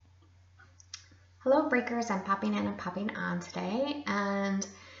Hello breakers, I'm popping in and popping on today, and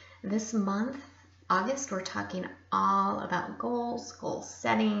this month, August, we're talking all about goals, goal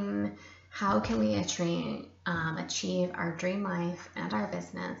setting, how can we achieve our dream life and our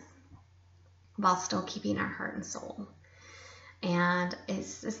business while still keeping our heart and soul. And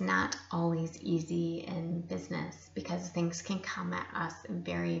it's not always easy in business because things can come at us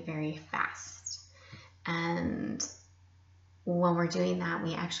very, very fast. And when we're doing that,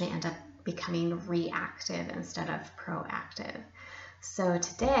 we actually end up becoming reactive instead of proactive. So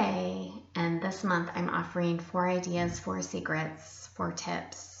today and this month, I'm offering 4 ideas, 4 secrets, 4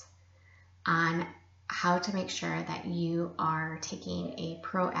 tips on how to make sure that you are taking a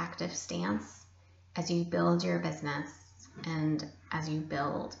proactive stance as you build your business and as you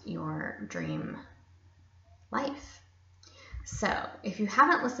build your dream life. So if you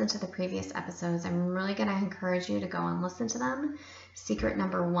haven't listened to the previous episodes, I'm really going to encourage you to go and listen to them. Secret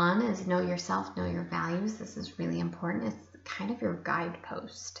number 1 is know yourself, know your values. This is really important. It's kind of your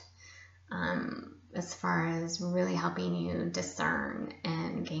guidepost as far as really helping you discern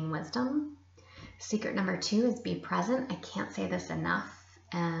and gain wisdom. Secret number 2 is be present. I can't say this enough,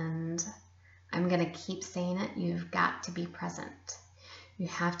 and I'm going to keep saying it. You've got to be present. You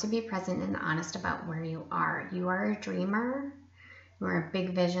have to be present and honest about where you are. You are a dreamer. You are a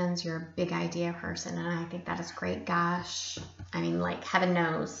big visions. You're a big idea person. And I think that is great. Gosh, I mean, like heaven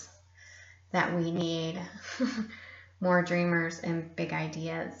knows that we need more dreamers and big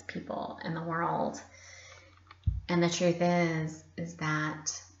ideas people in the world. And the truth is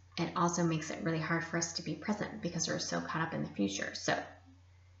that it also makes it really hard for us to be present because we're so caught up in the future. So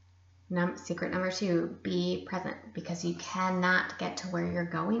secret number 2, be present, because you cannot get to where you're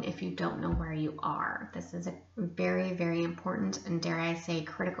going if you don't know where you are. This is a very, very important and, dare I say,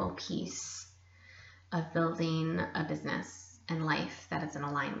 critical piece of building a business and life that is in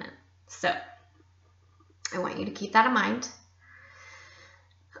alignment. So I want you to keep that in mind.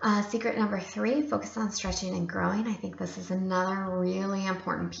 Secret number 3, focus on stretching and growing. I think this is another really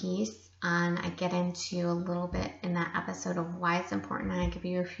important piece. I get into a little bit in that episode of why it's important, and I give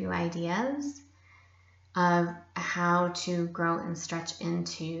you a few ideas of how to grow and stretch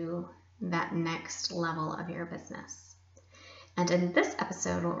into that next level of your business. And in this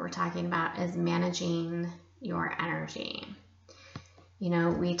episode, what we're talking about is managing your energy. You know,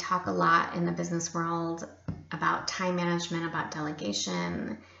 we talk a lot in the business world about time management, about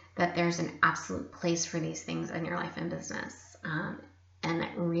delegation, that there's an absolute place for these things in your life and business. And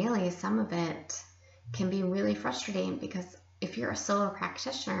really, some of it can be really frustrating because if you're a solo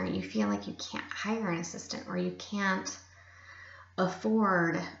practitioner, you feel like you can't hire an assistant or you can't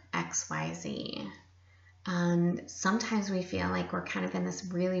afford X, Y, Z. And sometimes we feel like we're kind of in this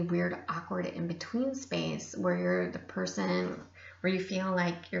really weird, awkward in-between space where you're the person where you feel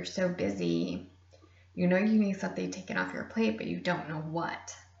like you're so busy, you know you need something taken off your plate, but you don't know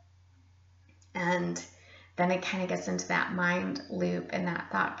what. And then it kind of gets into that mind loop and that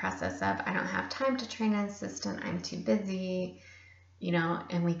thought process of, I don't have time to train an assistant, I'm too busy, you know,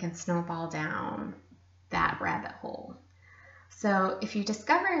 and we can snowball down that rabbit hole. So if you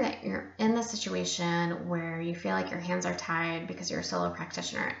discover that you're in the situation where you feel like your hands are tied because you're a solo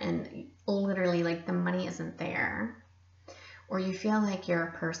practitioner and literally like the money isn't there, or you feel like you're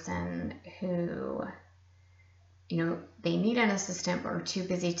a person who, you know, they need an assistant but are too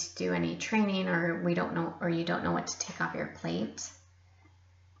busy to do any training, or you don't know what to take off your plate,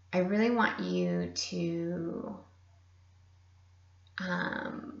 I really want you to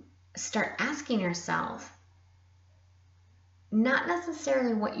start asking yourself, not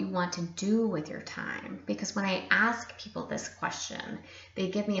necessarily what you want to do with your time, because when I ask people this question, they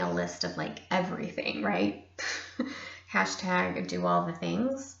give me a list of like everything, right? Hashtag do all the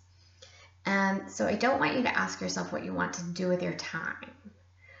things. And so I don't want you to ask yourself what you want to do with your time,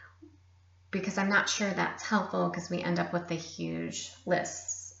 because I'm not sure that's helpful, because we end up with the huge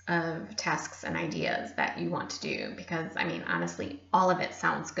lists of tasks and ideas that you want to do, because I mean, honestly, all of it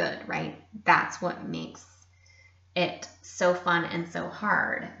sounds good, right? That's what makes it so fun and so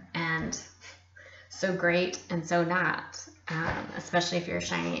hard and so great and so not, especially if you're a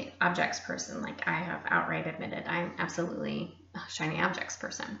shiny objects person. Like I have outright admitted I'm absolutely a shiny objects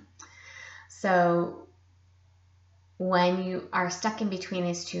person. So when you are stuck in between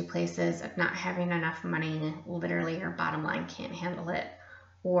these two places of not having enough money, literally your bottom line can't handle it,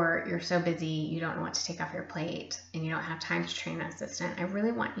 or you're so busy you don't know what to take off your plate and you don't have time to train an assistant, I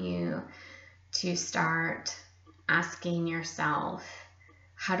really want you to start asking yourself,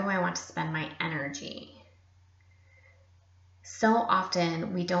 how do I want to spend my energy? so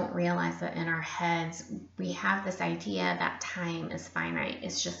often we don't realize that in our heads, we have this idea that time is finite.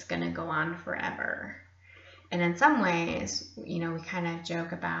 It's just going to go on forever. And in some ways, we kind of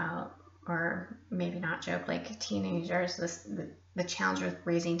joke about, or maybe not joke, like teenagers, the challenge with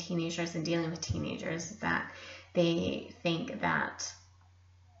raising teenagers and dealing with teenagers is that they think that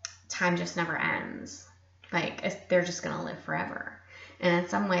time just never ends. Like they're just going to live forever. And in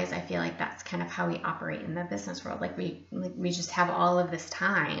some ways, I feel like that's kind of how we operate in the business world. Like we just have all of this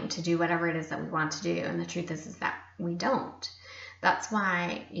time to do whatever it is that we want to do. And the truth is that we don't. That's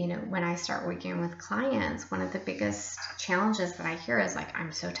why, when I start working with clients, one of the biggest challenges that I hear is like,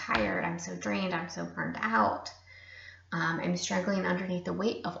 I'm so tired, I'm so drained, I'm so burned out. I'm struggling underneath the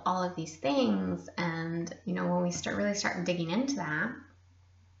weight of all of these things. And, when we really start digging into that,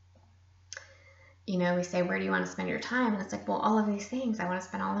 we say, where do you want to spend your time? And it's like, well, all of these things, I want to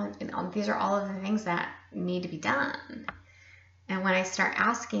spend these are all of the things that need to be done. And when I start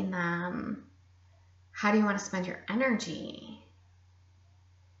asking them, how do you want to spend your energy?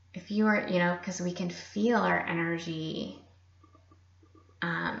 If you are, because we can feel our energy,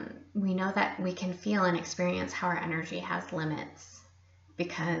 we know that we can feel and experience how our energy has limits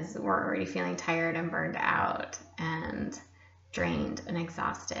because we're already feeling tired and burned out and drained and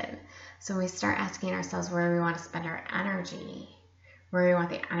exhausted. So we start asking ourselves where we want to spend our energy, where we want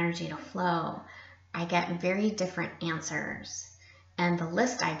the energy to flow. I get very different answers, and the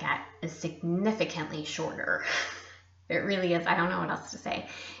list I get is significantly shorter. It really is. I don't know what else to say.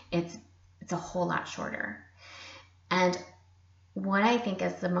 It's a whole lot shorter. And what I think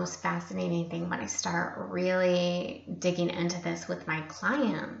is the most fascinating thing when I start really digging into this with my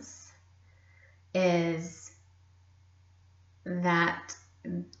clients is that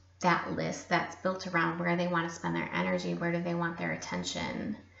list that's built around where they want to spend their energy, where do they want their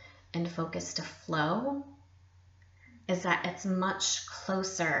attention and focus to flow, is that it's much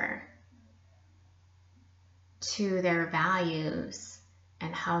closer to their values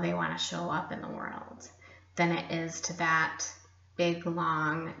and how they want to show up in the world than it is to that big,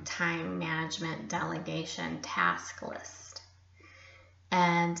 long time management delegation task list.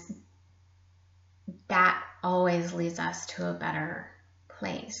 And that always leads us to a better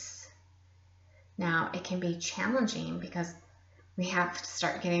place. Now, it can be challenging because we have to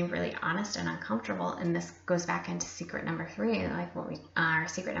start getting really honest and uncomfortable. And this goes back into secret number 3, like our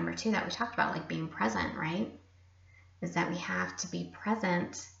secret number 2 that we talked about, like being present, right? Is that we have to be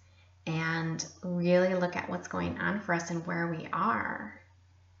present and really look at what's going on for us and where we are.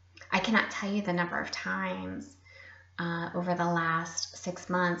 I cannot tell you the number of times over the last 6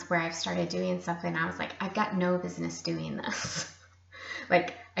 months where I've started doing something and I was like, I've got no business doing this.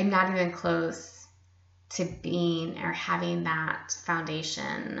 Like, I'm not even close to being or having that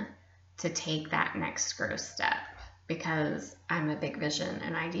foundation to take that next growth step because I'm a big vision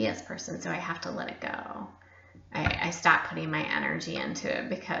and ideas person, so I have to let it go. I stopped putting my energy into it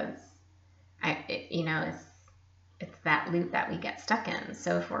because it's that loop that we get stuck in.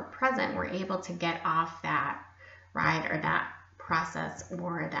 So if we're present, we're able to get off that ride or that process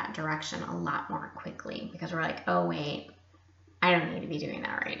or that direction a lot more quickly because we're like, oh wait, I don't need to be doing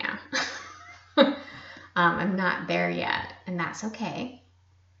that right now. I'm not there yet, and that's okay.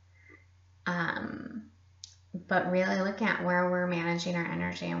 But really looking at where we're managing our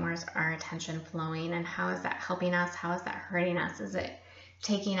energy and where's our attention flowing and how is that helping us? How is that hurting us? Is it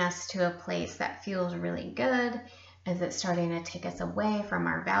taking us to a place that feels really good? Is it starting to take us away from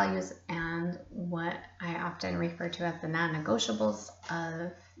our values and what I often refer to as the non-negotiables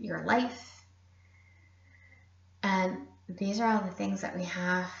of your life? And these are all the things that we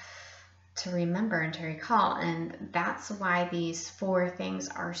have to remember and to recall. And that's why these 4 things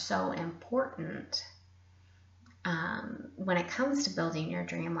are so important when it comes to building your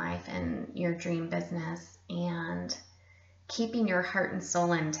dream life and your dream business and keeping your heart and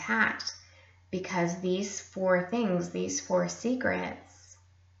soul intact, because these 4 things, these 4 secrets,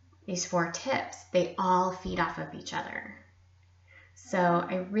 these 4 tips, they all feed off of each other. So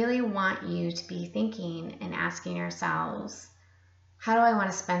I really want you to be thinking and asking yourselves, how do I want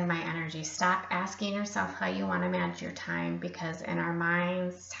to spend my energy? Stop asking yourself how you want to manage your time, because in our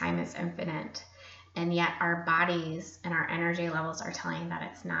minds, time is infinite. And yet our bodies and our energy levels are telling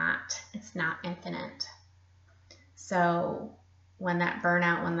that it's not infinite. So when that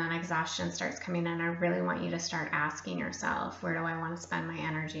burnout, when that exhaustion starts coming in, I really want you to start asking yourself, where do I want to spend my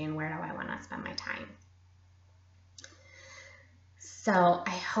energy and where do I want to spend my time? So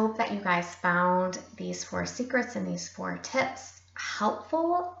I hope that you guys found these 4 secrets and these 4 tips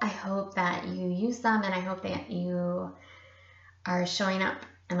helpful. I hope that you use them, and I hope that you are showing up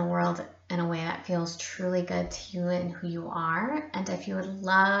in the world in a way that feels truly good to you and who you are. And if you would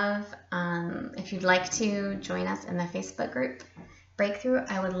love, if you'd like to join us in the Facebook group Breakthrough,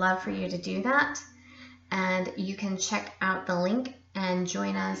 I would love for you to do that. And you can check out the link and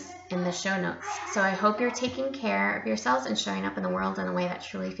join us in the show notes. So I hope you're taking care of yourselves and showing up in the world in a way that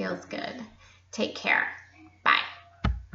truly feels good. Take care.